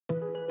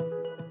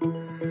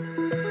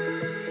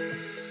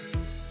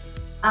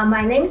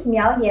My name is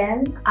Miao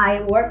Yan.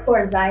 I work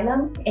for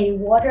Xylem, a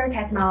water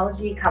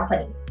technology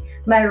company.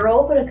 My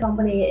role for the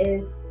company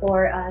is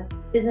for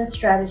business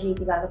strategy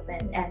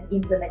development and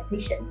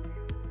implementation.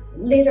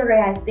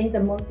 Literally, I think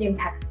the most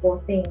impactful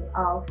thing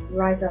of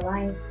Rise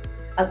Alliance,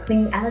 a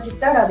clean energy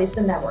startup, is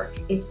the network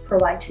it's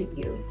provided to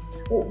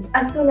you.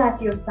 As soon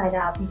as you sign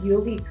up,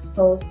 you'll be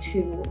exposed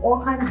to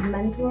all kinds of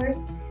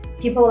mentors,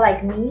 people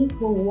like me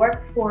who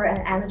work for an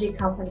energy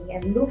company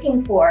and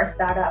looking for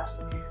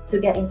startups to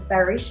get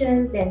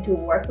inspirations and to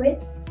work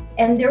with.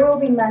 And there will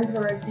be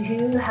mentors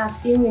who has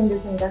been in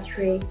this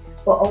industry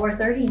for over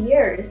 30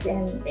 years,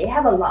 and they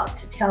have a lot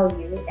to tell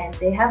you, and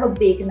they have a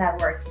big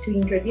network to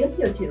introduce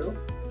you to.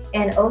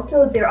 And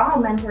also there are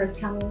mentors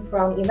coming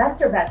from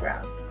investor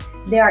backgrounds.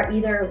 They are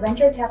either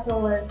venture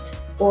capitalists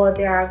or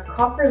they are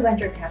corporate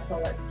venture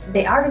capitalists.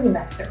 They are the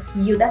investors.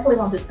 You definitely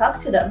want to talk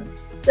to them.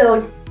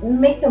 So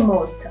make the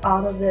most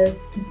out of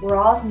this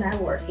broad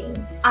networking.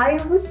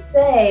 I would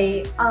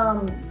say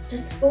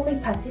just fully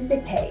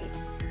participate.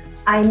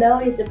 I know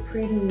it's a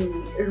pretty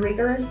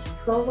rigorous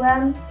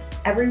program.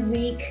 Every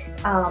week,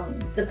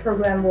 the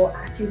program will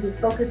ask you to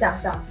focus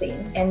on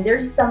something, and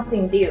there's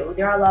something new.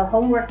 There are a lot of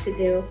homework to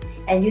do,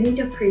 and you need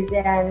to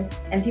present,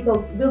 and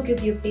people will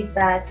give you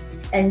feedback,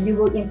 and you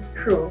will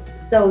improve.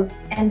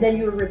 And then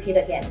you repeat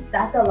again.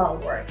 That's a lot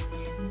of work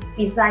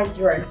besides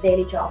your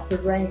daily job to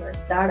run your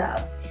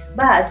startup.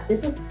 But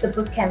this is the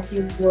bootcamp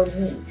you will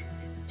need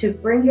to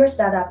bring your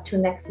startup to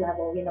next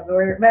level in a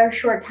very, very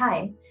short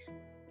time.